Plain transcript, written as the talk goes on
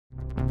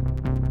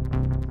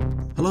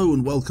Hello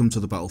and welcome to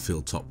the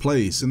Battlefield Top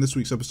Plays. In this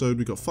week's episode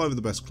we've got 5 of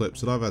the best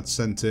clips that I've had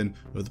sent in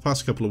over the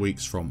past couple of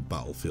weeks from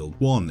Battlefield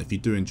 1. If you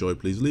do enjoy,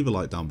 please leave a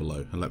like down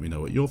below and let me know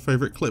what your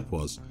favourite clip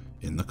was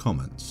in the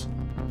comments.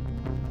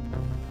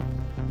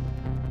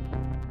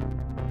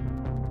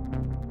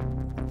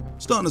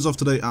 Starting us off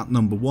today at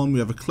number 1, we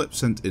have a clip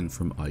sent in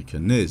from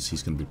Niz.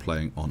 He's going to be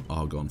playing on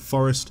Argonne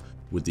Forest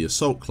with the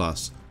Assault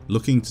class,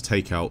 looking to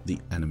take out the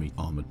enemy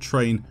armoured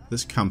train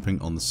that's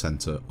camping on the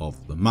centre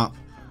of the map.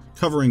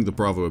 Covering the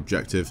Bravo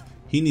objective,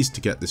 he needs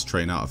to get this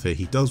train out of here.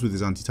 He does with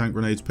his anti-tank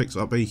grenades, picks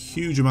up a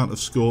huge amount of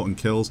score and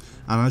kills,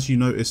 and as you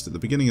noticed at the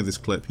beginning of this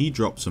clip, he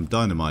drops some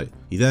dynamite.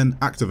 He then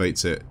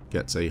activates it,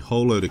 gets a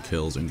whole load of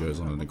kills and goes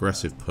on an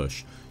aggressive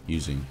push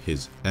using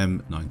his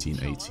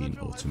M1918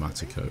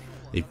 Automatico.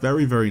 A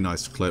very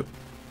nice clip.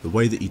 The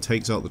way that he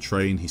takes out the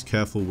train, he's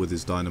careful with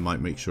his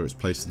dynamite, make sure it's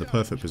placed in the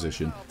perfect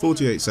position.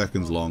 48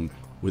 seconds long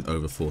with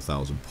over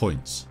 4,000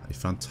 points. A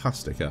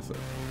fantastic effort.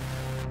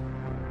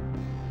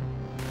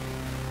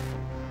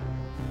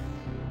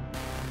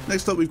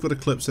 Next up, we've got a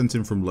clip sent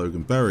in from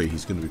LoganBerry.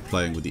 He's going to be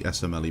playing with the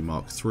SMLE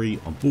Mark III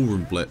on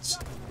Ballroom Blitz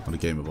on a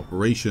game of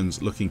operations,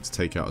 looking to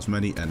take out as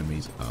many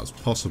enemies as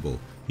possible.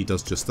 He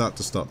does just that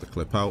to start the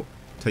clip out,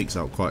 takes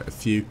out quite a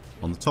few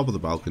on the top of the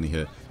balcony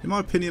here. In my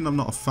opinion, I'm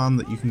not a fan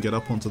that you can get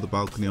up onto the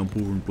balcony on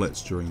Ballroom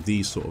Blitz during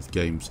these sort of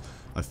games.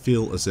 I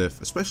feel as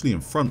if, especially in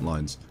front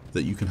lines,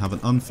 that you can have an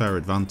unfair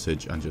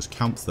advantage and just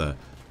camp there,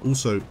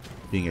 also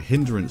being a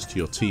hindrance to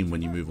your team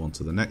when you move on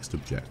to the next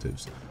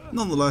objectives.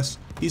 Nonetheless,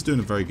 he's doing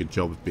a very good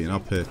job of being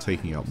up here,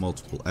 taking out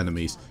multiple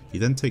enemies. He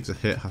then takes a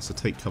hit, has to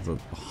take cover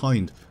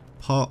behind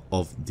part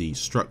of the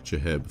structure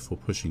here before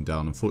pushing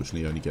down. Unfortunately,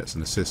 he only gets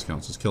an assist,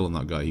 counts as kill on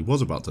that guy. He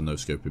was about to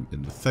no-scope him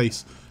in the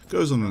face,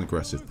 goes on an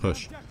aggressive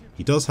push.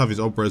 He does have his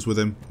Obres with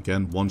him,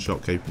 again,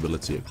 one-shot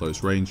capability at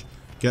close range,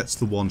 gets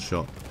the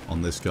one-shot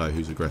on this guy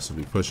who's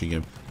aggressively pushing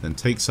him, then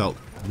takes out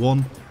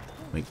one,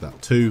 make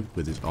that 2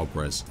 with his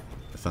Obres.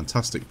 A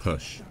fantastic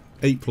push.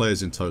 8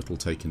 players in total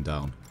taken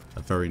down. A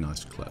very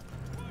nice clip.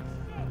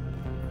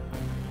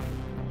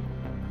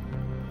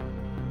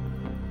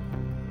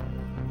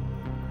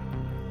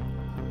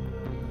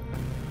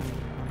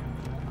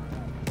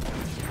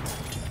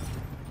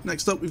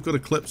 Next up, we've got a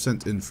clip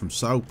sent in from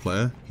Saug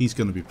player. He's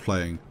going to be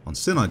playing on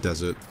Sinai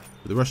Desert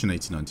with the Russian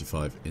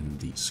 8095 in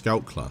the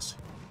Scout class.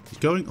 He's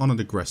going on an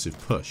aggressive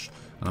push,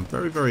 and I'm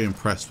very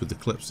impressed with the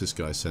clips this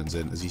guy sends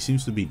in, as he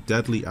seems to be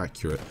deadly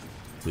accurate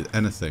with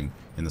anything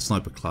in the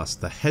sniper class.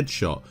 The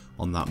headshot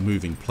on that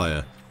moving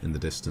player in the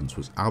distance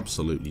was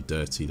absolutely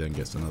dirty, then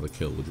gets another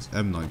kill with his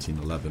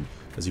M1911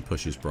 as he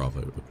pushes Bravo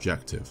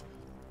objective.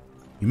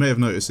 You may have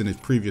noticed in his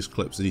previous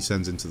clips that he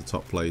sends into the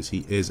top plays,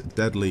 he is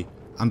deadly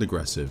and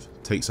aggressive,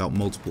 takes out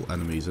multiple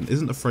enemies and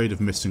isn't afraid of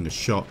missing a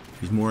shot.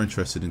 He's more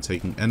interested in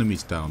taking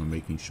enemies down and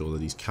making sure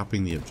that he's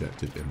capping the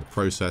objective in the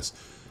process.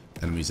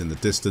 Enemies in the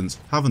distance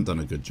haven't done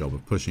a good job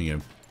of pushing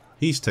him.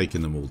 He's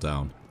taken them all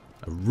down.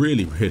 A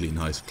really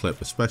nice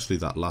clip, especially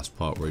that last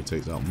part where he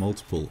takes out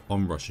multiple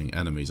onrushing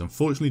enemies.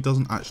 Unfortunately,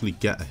 doesn't actually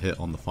get a hit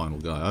on the final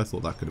guy. I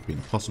thought that could have been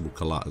a possible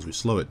collat as we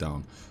slow it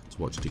down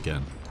to watch it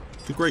again.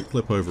 It's a great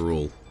clip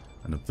overall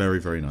and a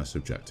very nice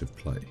objective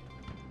play.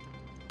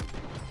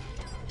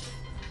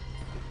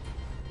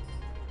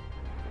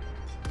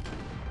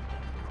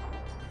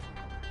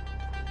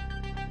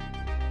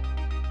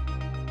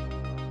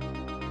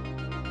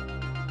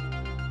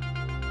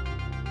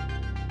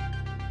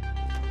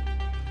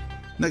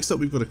 Next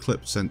up, we've got a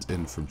clip sent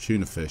in from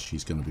Tunafish.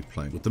 He's going to be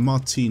playing with the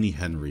Martini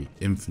Henry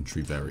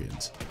infantry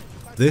variant.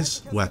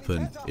 This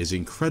weapon is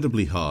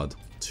incredibly hard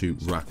to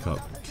rack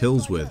up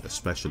kills with,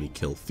 especially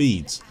kill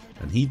feeds,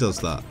 and he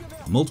does that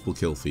multiple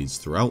kill feeds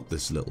throughout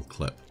this little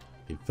clip.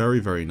 A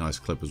very nice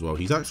clip as well.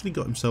 He's actually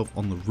got himself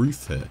on the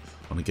roof here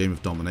on a game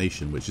of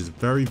domination, which is a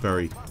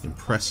very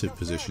impressive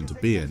position to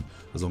be in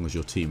as long as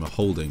your team are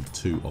holding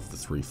 2 of the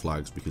 3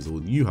 flags, because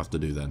all you have to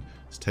do then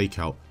is take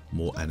out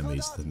more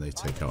enemies than they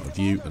take out of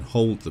you and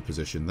hold the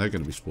position. They're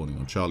going to be spawning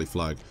on Charlie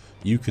flag.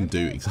 You can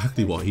do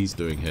exactly what he's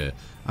doing here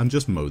and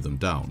just mow them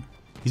down.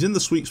 He's in the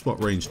sweet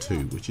spot range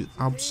too, which is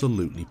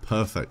absolutely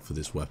perfect for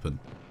this weapon.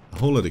 A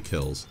whole lot of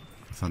kills,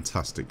 a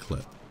fantastic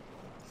clip.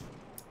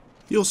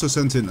 He also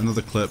sent in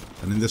another clip,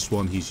 and in this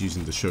one he's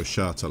using the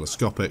Shoshar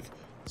telescopic.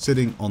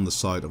 Sitting on the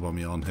side of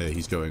Amiens here,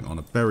 he's going on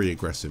a very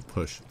aggressive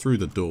push through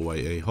the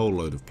doorway, a whole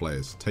load of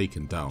players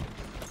taken down.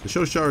 The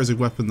Shoshar is a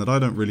weapon that I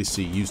don't really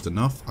see used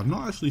enough. I'm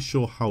not actually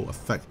sure how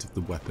effective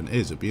the weapon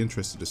is. I'd be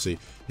interested to see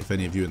if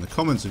any of you in the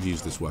comments have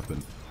used this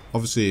weapon.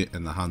 Obviously,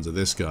 in the hands of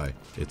this guy,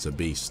 it's a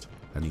beast,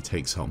 and he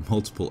takes out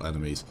multiple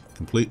enemies,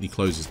 completely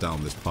closes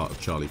down this part of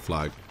Charlie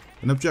flag.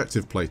 An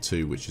objective play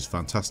too, which is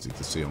fantastic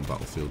to see on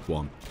Battlefield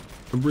 1.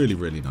 A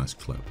really nice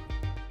clip.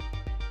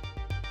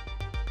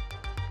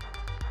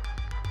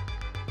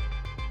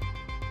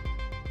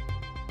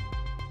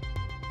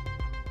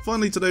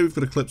 Finally today we've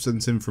got a clip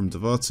sent in from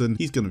Devarton.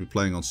 He's going to be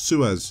playing on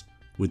Suez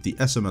with the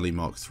SMLE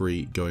Mark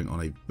III, going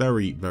on a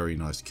very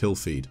nice kill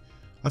feed.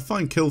 I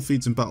find kill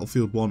feeds in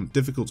Battlefield 1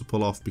 difficult to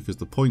pull off because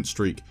the point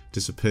streak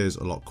disappears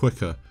a lot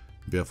quicker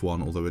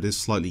BF1, although it is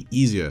slightly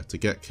easier to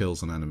get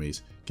kills on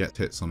enemies, get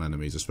hits on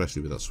enemies,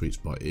 especially with that sweet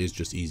spot, it is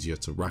just easier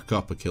to rack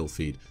up a kill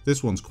feed.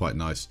 This one's quite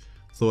nice.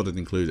 Thought I'd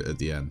include it at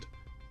the end.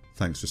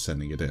 Thanks for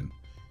sending it in.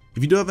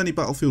 If you do have any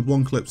Battlefield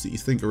 1 clips that you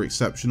think are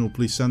exceptional,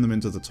 please send them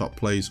into the top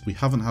plays. We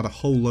haven't had a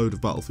whole load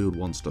of Battlefield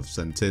 1 stuff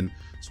sent in,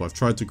 so I've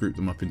tried to group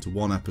them up into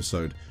one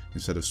episode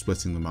instead of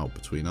splitting them out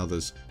between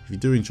others. If you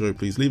do enjoy,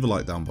 please leave a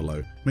like down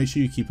below. Make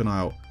sure you keep an eye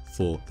out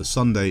for the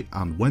Sunday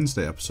and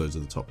Wednesday episodes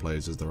of the top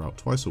plays, as they're out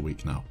twice a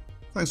week now.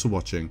 Thanks for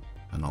watching,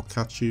 and I'll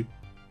catch you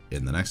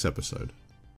in the next episode.